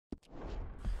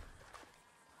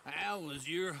How was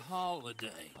your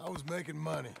holiday? I was making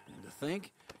money. And to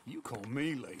think, you call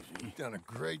me lazy. You've done a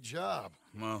great job.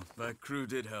 Well, that crew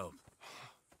did help.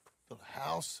 Built a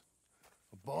house,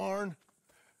 a barn.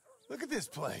 Look at this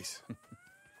place.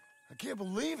 I can't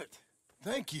believe it.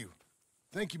 Thank you.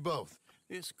 Thank you both.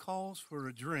 This calls for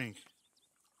a drink.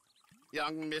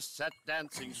 Young miss at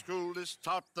dancing school is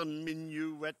taught the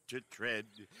minuet to tread.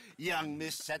 Young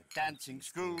miss at dancing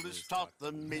school is taught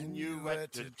the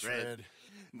minuet to tread.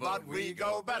 But we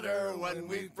go better when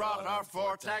we've brought our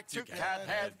four-tack to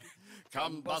Cathead.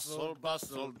 Come bustle,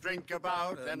 bustle, drink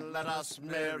about, and let us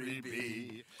merry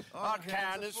be. Our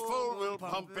can is full, we'll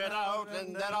pump it out,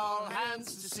 and then all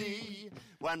hands to sea.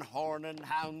 When horn and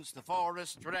hounds the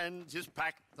forest rend, his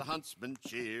pack the huntsman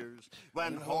cheers.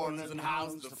 When horn and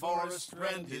hounds the forest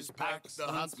rend, his pack the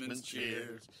huntsman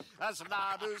cheers. As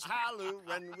loud as halloo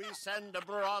when we send a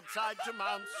broadside to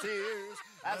Mount Sears.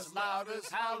 As loud as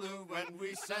halloo when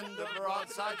we send a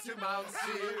broadside to Mount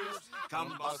Sears.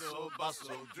 Come bustle,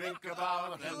 bustle, drink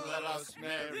about, and let us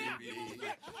merry be.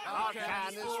 Our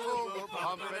can is full, we'll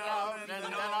pump it out, and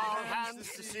then all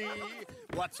hands to sea.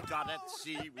 What's got at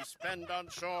sea we spend on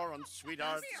shore on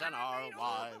sweethearts and our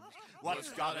wives.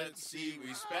 What's got at sea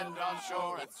we spend on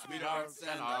shore at sweethearts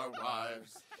and our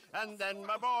wives. And then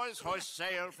my boys hoist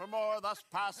sail for more, thus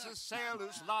passes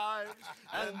sailors' lives.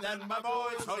 And then my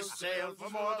boys hoist sail for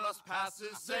more, thus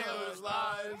passes sailors'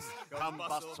 lives. Come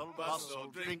bustle,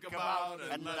 bustle, drink about,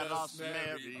 and let us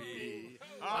merry be.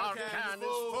 Our can is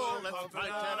full, let's pint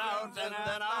it out, and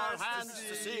then our hands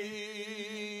to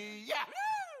sea. Yeah!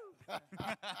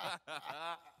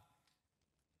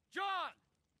 John!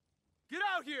 Get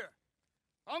out here!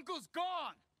 Uncle's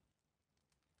gone!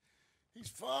 He's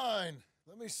fine.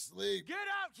 Let me sleep. Get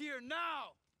out here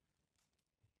now!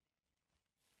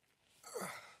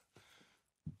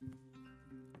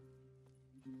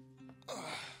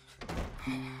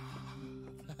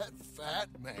 That fat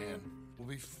man will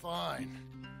be fine.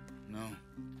 No,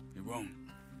 he won't.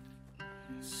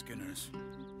 Skinner's.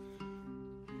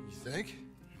 You think?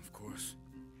 Of course.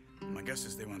 My guess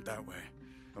is they went that way.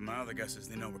 But my other guess is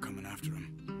they know we're coming after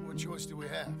him. What choice do we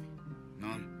have?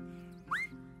 None.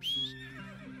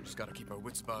 Just gotta keep our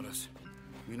wits about us.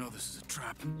 We know this is a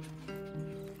trap.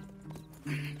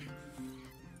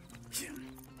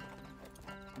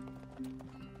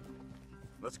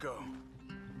 Let's go.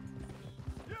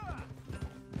 Yeah!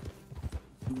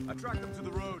 I tracked them to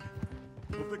the road.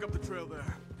 We'll pick up the trail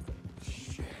there.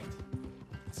 Shit.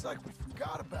 It's like we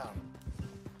forgot about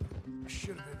him. We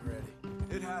should have been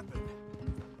ready. It happened.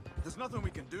 There's nothing we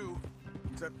can do,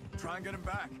 except try and get him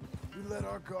back. We let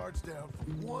our guards down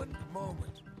for one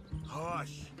moment.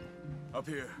 Hush. Up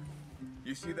here.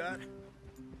 You see that?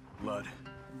 Blood.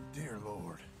 Dear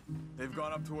Lord. They've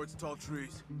gone up towards tall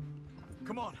trees.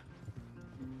 Come on.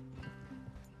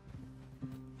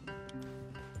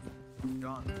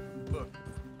 John, look.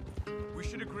 We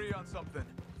should agree on something.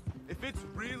 If it's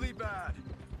really bad,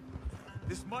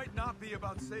 this might not be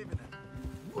about saving him.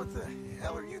 What the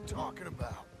hell are you talking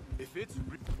about? If it's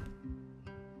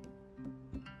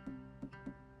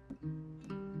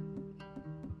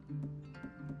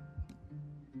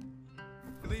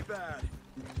really bad,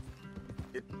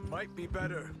 it might be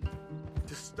better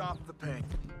to stop the pain.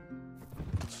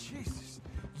 Jesus,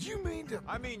 you mean to...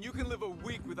 I mean, you can live a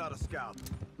week without a scalp,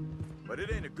 but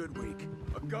it ain't a good week.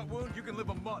 A gut wound, you can live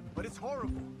a month, but it's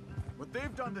horrible. What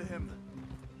they've done to him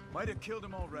might have killed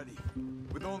him already,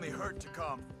 with only hurt to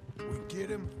come. We get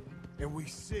him, and we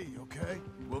see, okay?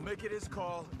 We'll make it his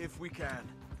call if we can.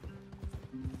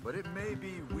 But it may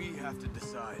be we have to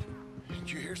decide. Did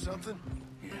you hear something?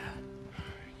 Yeah,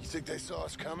 You think they saw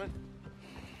us coming?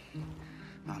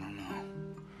 I don't know.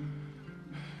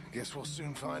 Guess we'll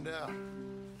soon find out.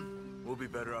 We'll be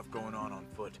better off going on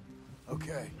foot.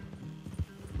 Okay.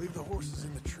 Leave the horses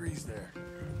in the trees there.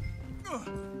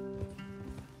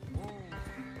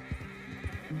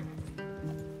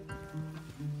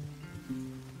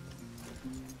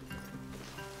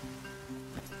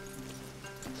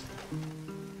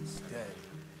 Stay.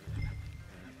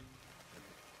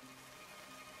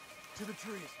 To the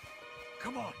trees.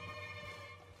 Come on.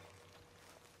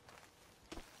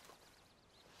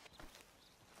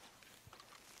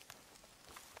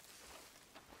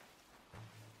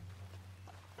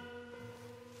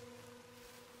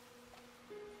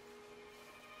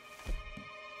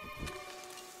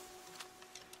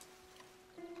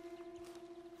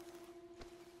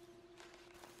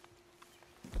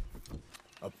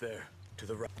 Up there, to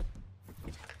the right.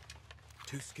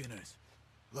 2 Skinners.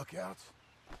 Lookouts?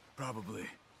 Probably.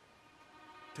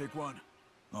 Take one.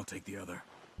 I'll take the other.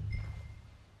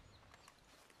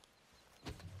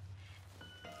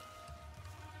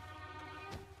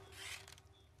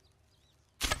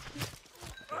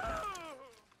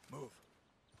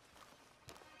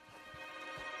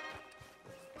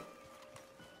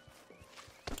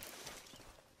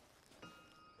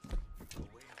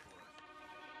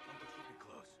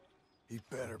 He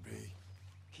better be.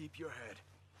 Keep your head.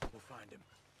 We'll find him.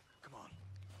 Come on.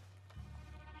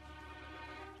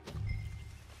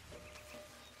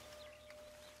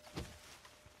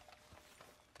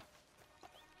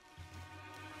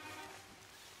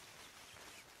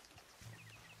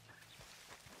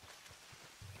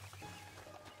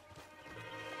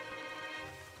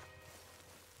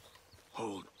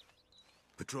 Hold.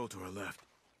 Patrol to our left.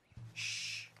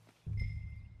 Shh.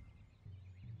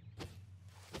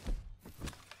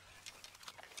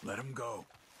 Let him go.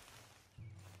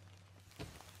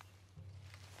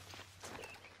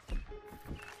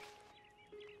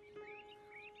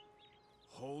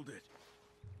 Hold it.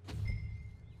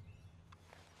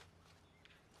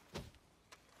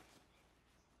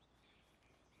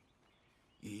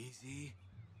 Easy.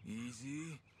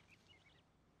 Easy.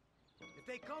 If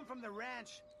they come from the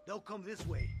ranch, they'll come this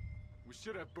way. We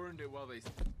should have burned it while they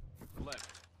slept.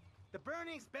 The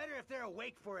burning's better if they're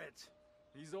awake for it.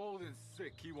 He's old and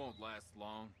sick. He won't last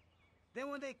long. Then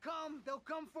when they come, they'll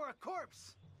come for a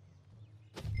corpse.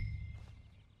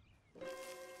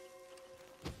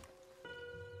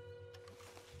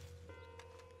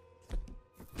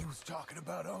 He was talking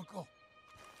about Uncle.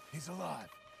 He's alive.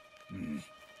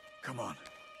 Come on.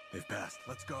 They've passed.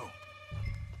 Let's go.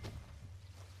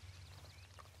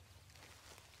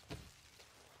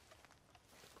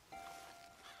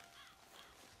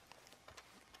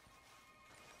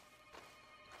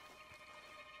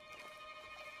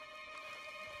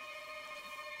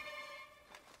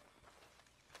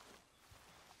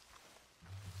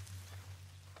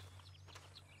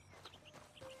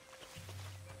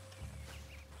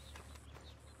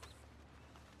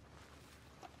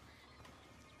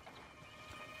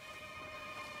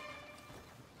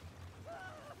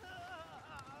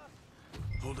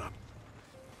 Hold up.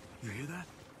 You hear that?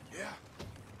 Yeah.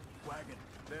 Wagon.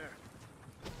 There.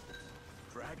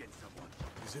 Dragging someone.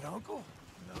 Is it Uncle?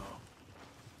 No.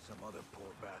 Some other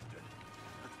poor bastard.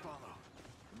 Let's follow.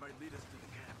 It might lead us to the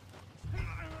camp.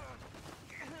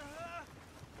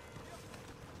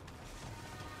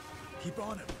 Keep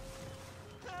on him.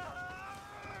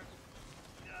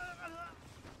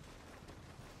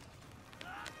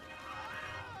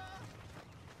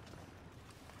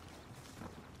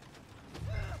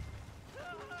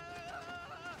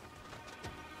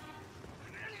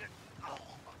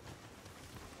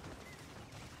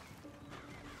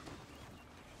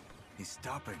 He's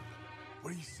stopping.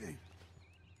 What do you see?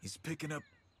 He's picking up...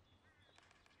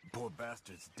 Poor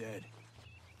bastard's dead.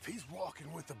 If he's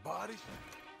walking with the body,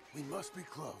 we must be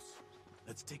close.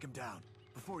 Let's take him down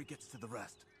before he gets to the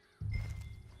rest.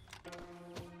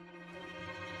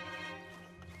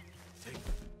 Take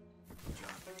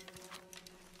John.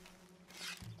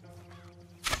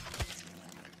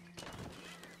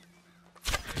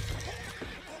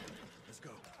 Let's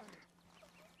go.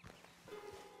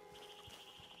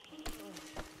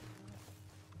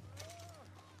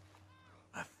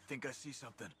 I think I see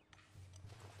something.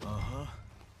 Uh-huh.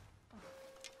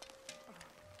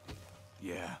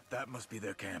 Yeah, that must be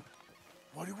their camp.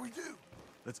 What do we do?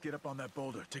 Let's get up on that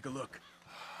boulder. Take a look.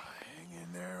 Hang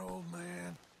in there, old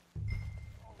man.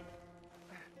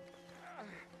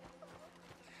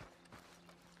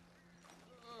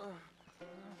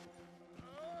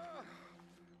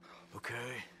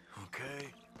 Okay,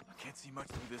 okay. I can't see much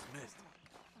through this mist.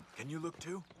 Can you look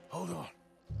too? Hold on.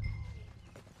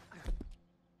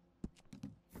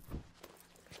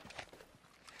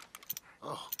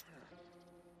 Oh.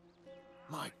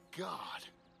 My God.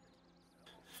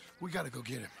 We gotta go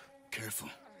get him. Careful.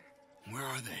 Where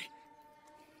are they?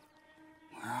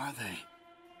 Where are they?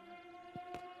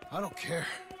 I don't care.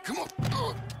 Come on.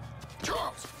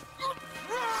 Charles!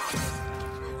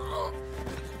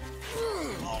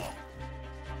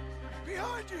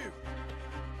 Behind you!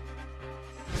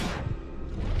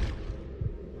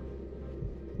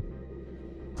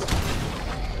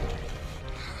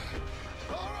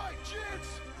 All right, gents.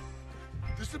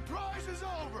 The surprise is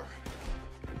over.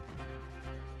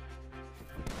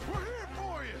 We're here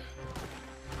for you.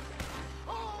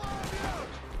 All of you!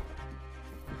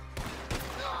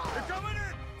 They're coming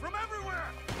in from everywhere!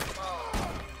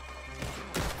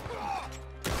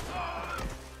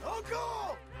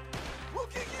 Uncle! We'll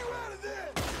kick you out of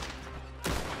this!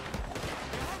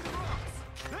 Behind the rocks!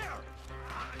 There!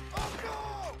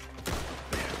 Uncle!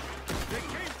 They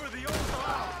came for the old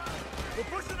house! We're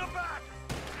pushing them back!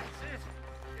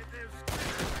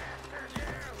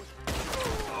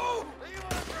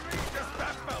 Just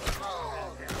back, fellas!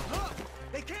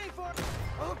 They came for...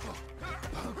 Uncle!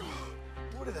 Uncle!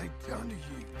 What have they done to you?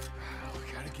 We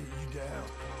gotta get you down.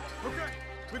 Okay,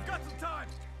 we've got some time!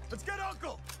 Let's get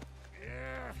Uncle!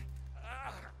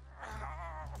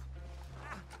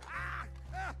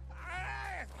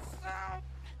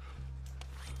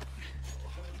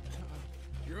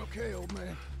 okay, old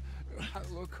man? I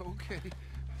look okay.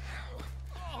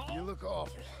 You look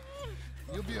awful.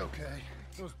 You'll be okay.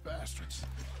 Those bastards.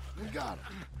 We got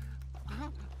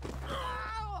him.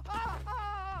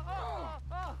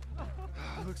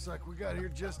 Looks like we got here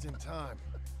just in time.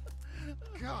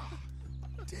 God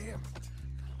damn it.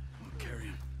 I'll carry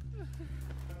him.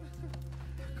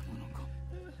 Come on, Uncle.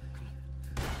 Come on.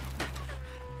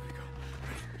 Here we go.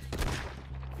 Ready?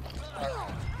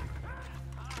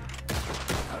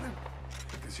 Got him?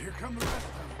 Because here come the rest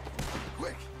of them.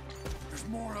 Quick! There's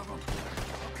more of them.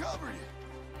 I'll cover you.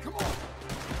 Come on.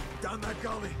 Down that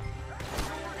gully.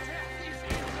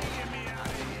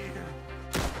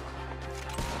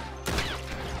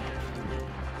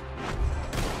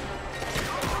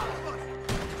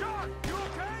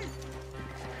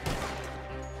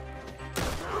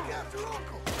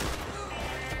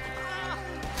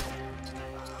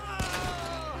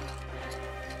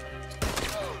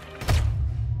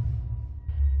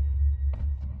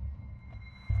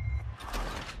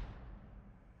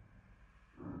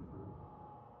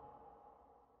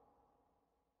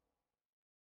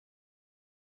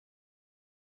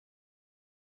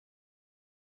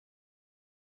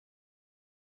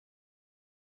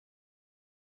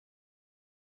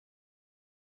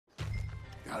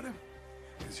 Got him?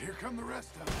 Because here come the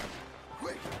rest of them.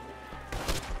 Quick!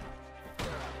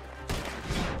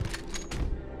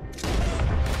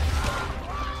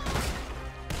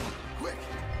 Quick!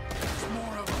 There's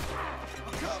more of them.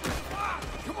 I'll cover it.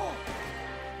 Come on!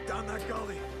 Down that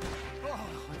gully. Oh,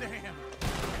 damn.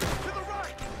 To the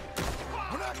right!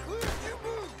 We're not clear. You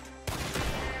move!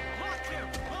 Lock him!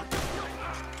 Lock him!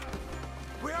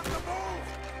 We have to move!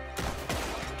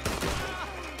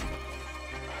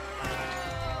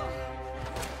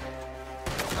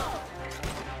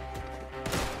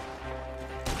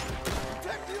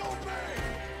 Protect the old man!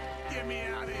 Get me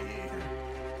out of here!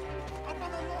 Up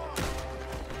on the lawn!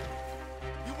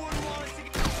 You wouldn't want us to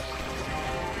get...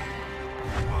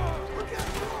 Look out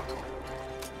for Uncle!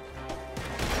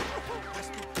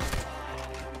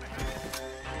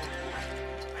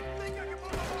 I think I can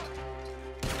move him up!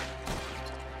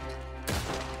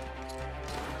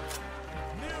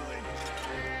 Nearly!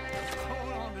 Hold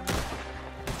on to me.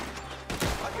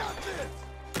 I got this!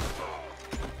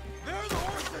 There are the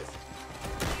horses!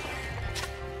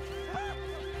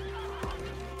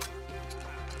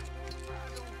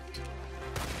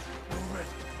 Move it.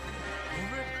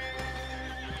 Move it.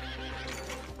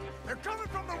 They're coming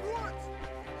from the woods!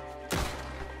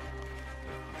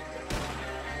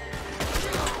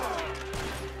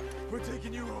 We're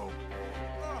taking you home.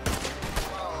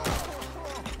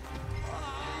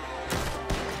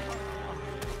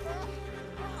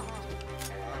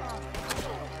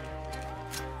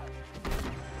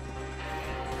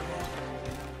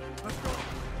 Let's go.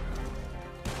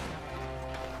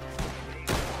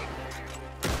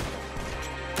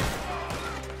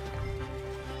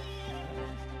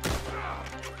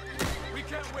 We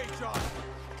can't wait, John.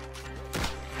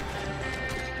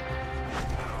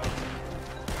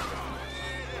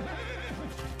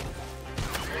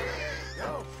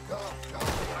 Go, go, go!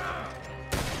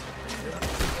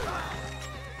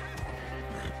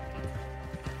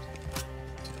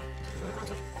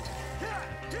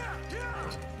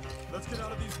 Let's get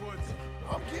out of these woods.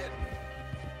 I'm getting.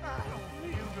 I don't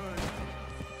feel good.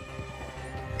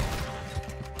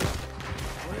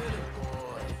 Ready,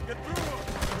 boy. Get through them.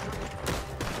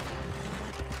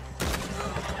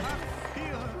 I'm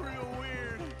feeling real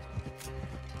weird.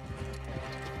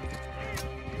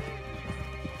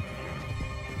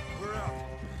 We're out.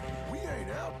 We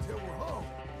ain't out till we're home.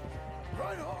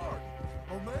 Right hard.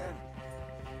 Oh, man.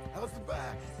 How's the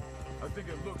back? I think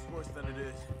it looks worse than it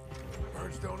is.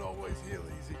 Burns don't always heal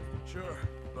easy. Sure,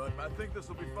 but I think this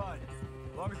will be fine.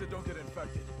 As long as it don't get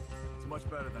infected. It's much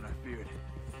better than I feared.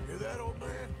 Hear that, old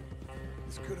man?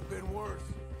 This could have been worse.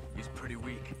 He's pretty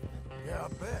weak. Yeah, I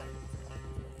bet.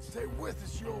 Stay with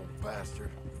us, you old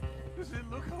bastard. Does it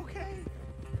look okay?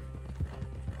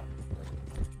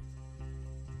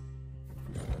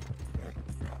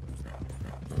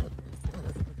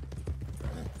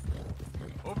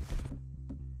 Oh.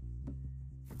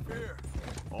 Here.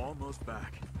 Almost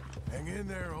back. Hang in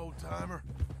there, old-timer.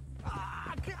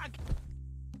 I can't.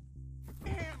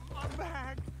 I'm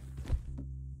back.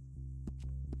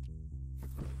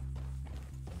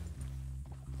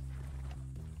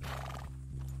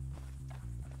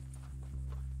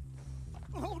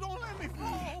 Oh, don't let me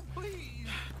fall, please.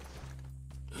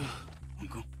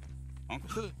 Uncle.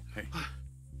 Uncle. Hey.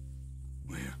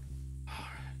 We're here. All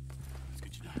right. Let's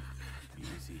get you down.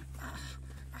 Easy.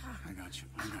 I got you.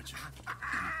 I got you.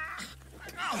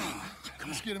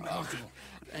 Let's get him comfortable.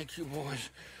 Thank you, boys.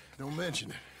 Don't mention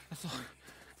it. I thought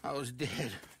I was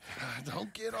dead.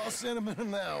 Don't get all sentimental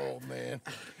now, old man.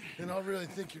 Then I'll really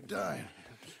think you're dying.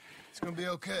 It's gonna be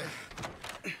okay.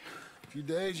 A few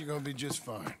days, you're gonna be just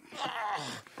fine.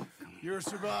 You're a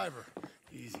survivor.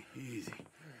 Easy, easy.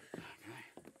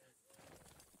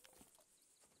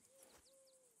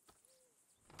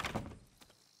 Okay.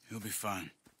 He'll be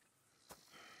fine.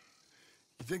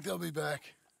 You think they'll be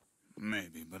back?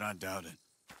 Maybe, but I doubt it.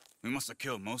 We must have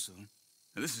killed most of them.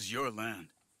 This is your land.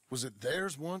 Was it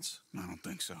theirs once? I don't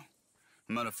think so.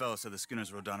 I met a fella said the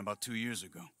Skinners rode down about 2 years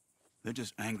ago. They're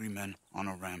just angry men on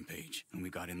a rampage, and we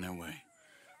got in their way.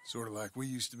 Sort of like we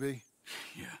used to be?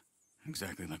 Yeah,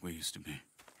 exactly like we used to be.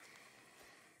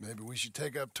 Maybe we should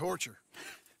take up torture.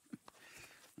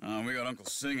 We got Uncle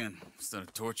singing instead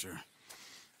of torture.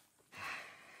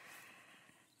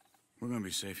 We're gonna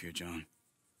be safe here, John.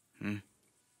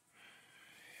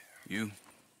 You,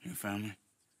 your family,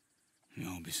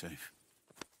 you'll all be safe.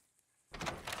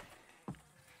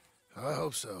 I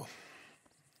hope so.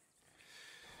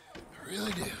 I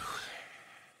really do.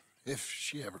 If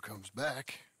she ever comes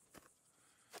back.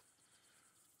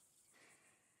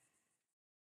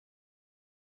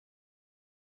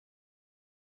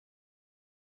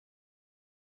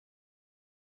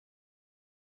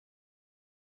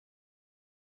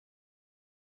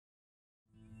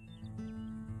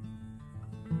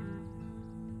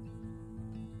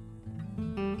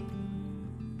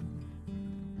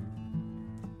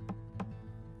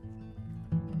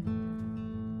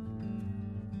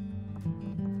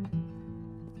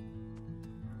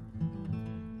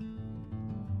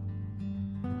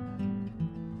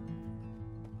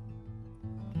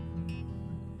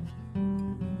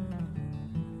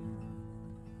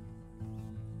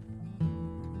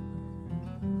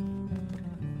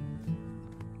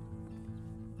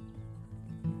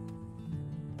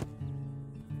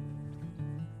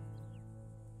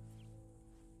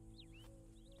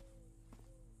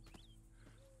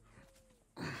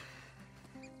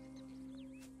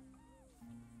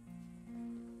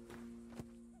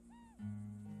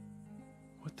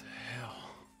 What the hell?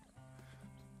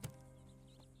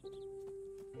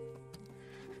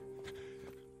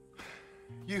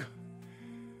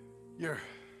 You're...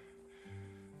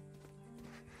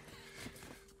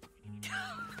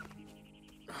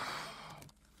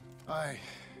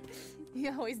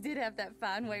 You always did have that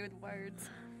fine way with words.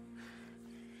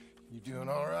 You doing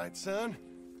all right, son?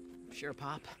 Sure,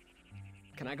 Pop.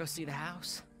 Can I go see the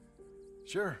house?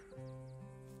 Sure.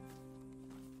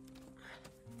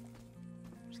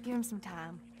 Just give him some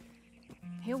time.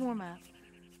 He'll warm up.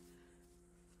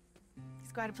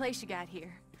 It's quite a place you got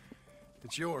here.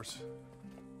 It's yours.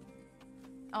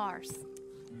 Ours.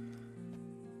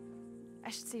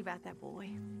 I should see about that boy.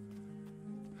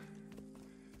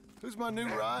 Who's my new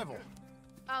rival?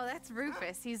 Oh, that's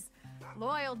Rufus. He's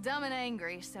loyal, dumb, and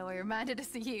angry, so he reminded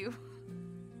us of you.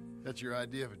 That's your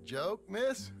idea of a joke,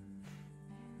 miss?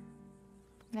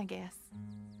 I guess.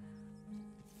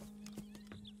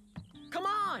 Come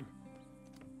on!